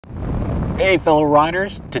Hey fellow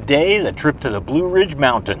riders, today the trip to the Blue Ridge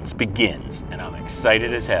Mountains begins, and I'm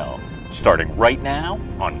excited as hell. Starting right now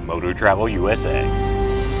on MotoTravelUSA.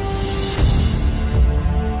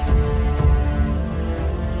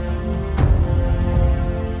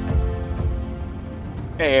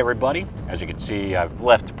 Hey everybody, as you can see I've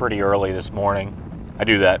left pretty early this morning. I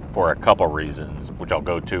do that for a couple reasons, which I'll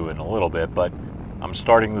go to in a little bit, but I'm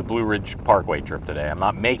starting the Blue Ridge Parkway trip today. I'm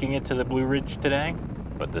not making it to the Blue Ridge today,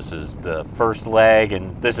 but this is the first leg,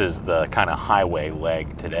 and this is the kind of highway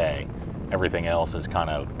leg today. Everything else is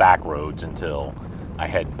kind of back roads until I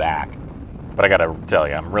head back. But I gotta tell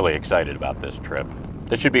you, I'm really excited about this trip.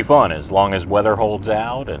 This should be fun as long as weather holds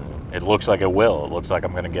out, and it looks like it will. It looks like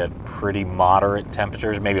I'm gonna get pretty moderate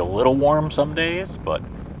temperatures, maybe a little warm some days, but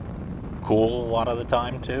cool a lot of the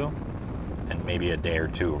time too. And maybe a day or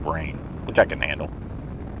two of rain, which I can handle.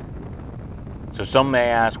 So some may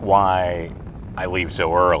ask why I leave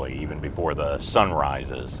so early, even before the sun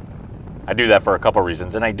rises. I do that for a couple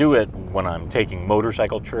reasons, and I do it when I'm taking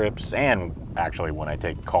motorcycle trips and actually when I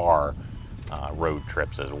take car road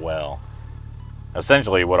trips as well.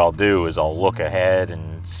 Essentially what I'll do is I'll look ahead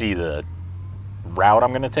and see the route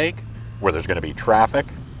I'm going to take, where there's going to be traffic,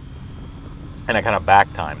 and I kind of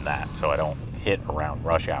back time that so I don't hit around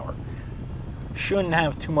rush hour. Shouldn't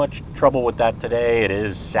have too much trouble with that today. It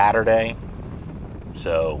is Saturday,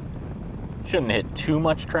 so shouldn't hit too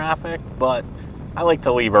much traffic, but I like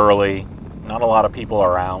to leave early. Not a lot of people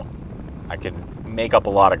are out. I can make up a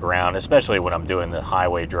lot of ground, especially when I'm doing the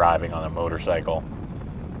highway driving on a motorcycle.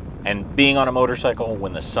 And being on a motorcycle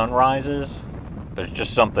when the sun rises, there's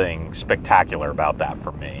just something spectacular about that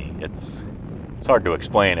for me. It's hard to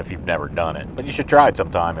explain if you've never done it, but you should try it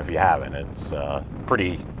sometime if you haven't. It's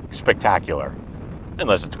pretty spectacular,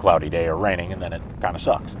 unless it's a cloudy day or raining, and then it kind of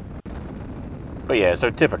sucks. But yeah, so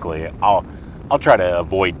typically I'll try to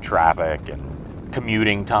avoid traffic and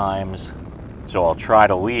commuting times. So I'll try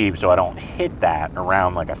to leave so I don't hit that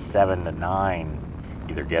around like a 7 to 9.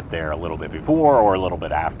 Either get there a little bit before or a little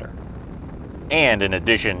bit after. And in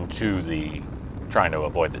addition to the trying to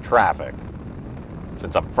avoid the traffic,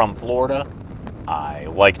 since I'm from Florida, I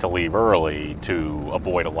like to leave early to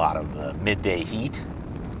avoid a lot of the midday heat.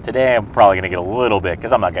 Today I'm probably going to get a little bit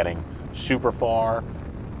because I'm not getting super far.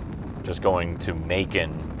 Just going to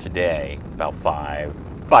Macon today, about 5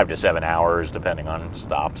 to 7 hours, depending on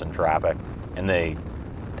stops and traffic. And they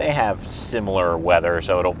have similar weather,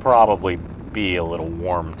 so it'll probably be a little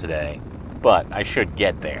warm today. But I should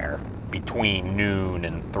get there between noon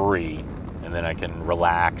and 3, and then I can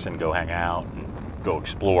relax and go hang out and go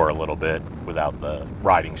explore a little bit without the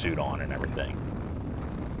riding suit on and everything.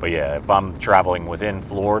 But yeah, if I'm traveling within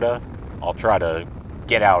Florida, I'll try to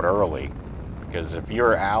get out early, because if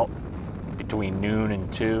you're out between noon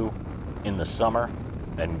and 2 in the summer,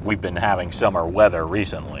 and we've been having summer weather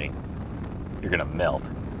recently, you're gonna melt.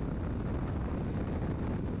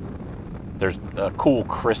 There's a cool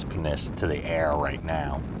crispness to the air right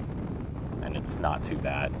now, and it's not too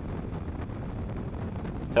bad.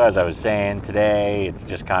 So as I was saying, today it's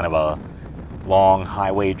just kind of a long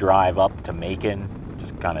highway drive up to Macon,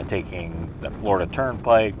 just kind of taking the Florida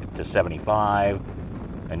Turnpike to 75,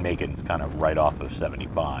 and Macon's kind of right off of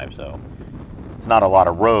 75, so it's not a lot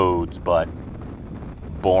of roads, but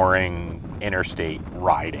boring interstate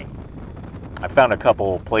riding. I found a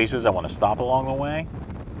couple places I want to stop along the way,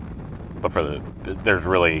 but there's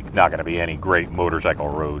really not going to be any great motorcycle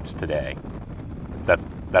roads today.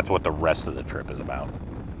 That's what the rest of the trip is about.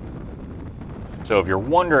 So if you're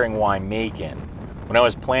wondering why Macon, when I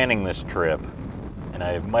was planning this trip, and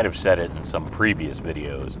I might have said it in some previous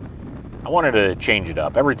videos, I wanted to change it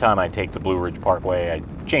up. Every time I take the Blue Ridge Parkway, I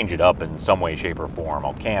change it up in some way, shape, or form.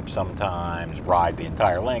 I'll camp sometimes, ride the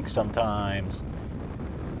entire length sometimes,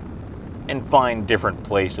 and find different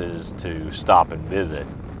places to stop and visit,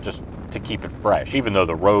 just to keep it fresh. Even though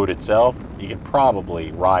the road itself, you could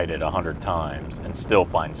probably ride it 100 times and still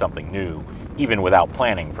find something new, even without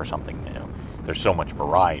planning for something new. There's so much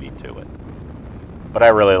variety to it. But I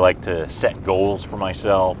really like to set goals for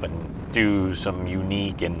myself and do some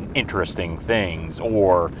unique and interesting things,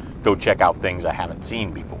 or go check out things I haven't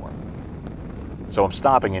seen before. So I'm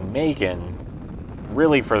stopping in Macon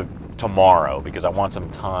really for tomorrow, because I want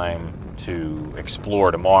some time to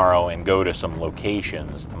explore tomorrow and go to some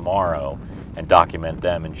locations tomorrow and document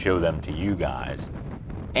them and show them to you guys,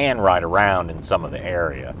 and ride around in some of the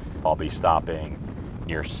area. I'll be stopping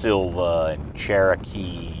near Silva and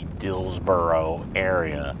Cherokee, Dillsboro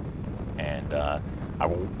area, and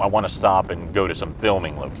I want to stop and go to some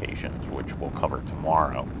filming locations, which we'll cover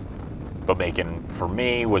tomorrow. But Macon, for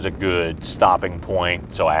me, was a good stopping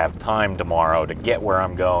point, so I have time tomorrow to get where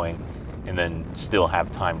I'm going and then still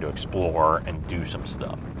have time to explore and do some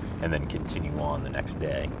stuff, and then continue on the next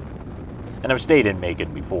day. And I've stayed in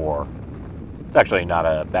Macon before. It's actually not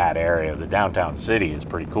a bad area. The downtown city is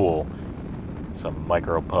pretty cool. Some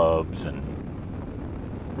micro pubs and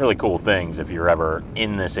really cool things if you're ever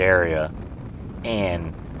in this area.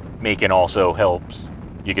 And Macon also helps.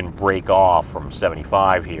 You can break off from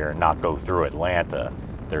 75 here and not go through Atlanta.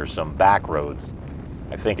 There's some back roads.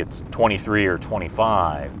 I think it's 23 or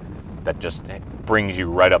 25 that just brings you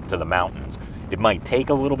right up to the mountains. It might take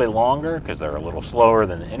a little bit longer because they're a little slower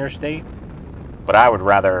than the interstate, but I would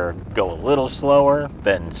rather go a little slower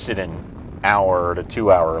than sit in hour to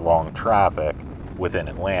 2 hour long traffic within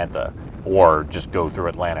Atlanta, or just go through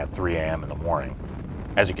Atlanta at 3 a.m. in the morning.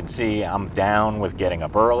 As you can see, I'm down with getting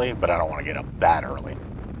up early, but I don't want to get up that early.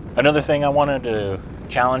 Another thing I wanted to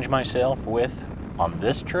challenge myself with on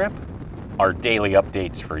this trip are daily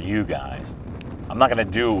updates for you guys. I'm not going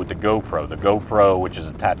to do it with the GoPro. The GoPro, which is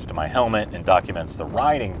attached to my helmet and documents the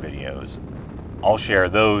riding videos, I'll share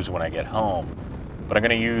those when I get home. But I'm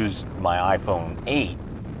going to use my iPhone 8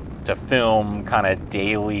 to film kind of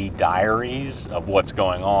daily diaries of what's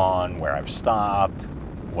going on, where I've stopped,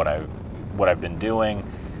 what I've been doing.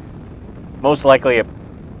 Most likely it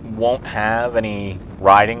won't have any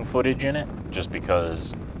riding footage in it, just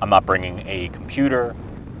because I'm not bringing a computer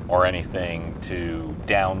or anything to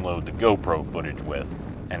download the GoPro footage with,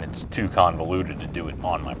 and it's too convoluted to do it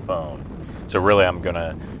on my phone. So really I'm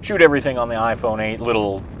gonna shoot everything on the iPhone 8,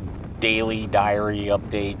 little daily diary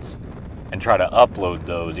updates, and try to upload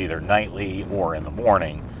those either nightly or in the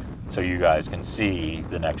morning so you guys can see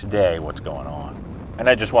the next day what's going on. And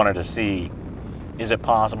I just wanted to see, is it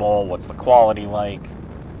possible, what's the quality like,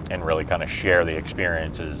 and really kind of share the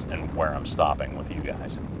experiences and where I'm stopping with you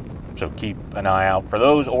guys. So keep an eye out for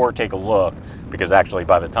those, or take a look, because actually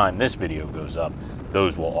by the time this video goes up,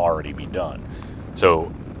 those will already be done.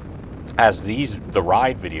 So as the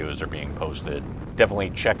ride videos are being posted, definitely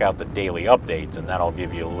check out the daily updates, and that'll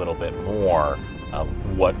give you a little bit more of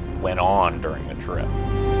what went on during the trip.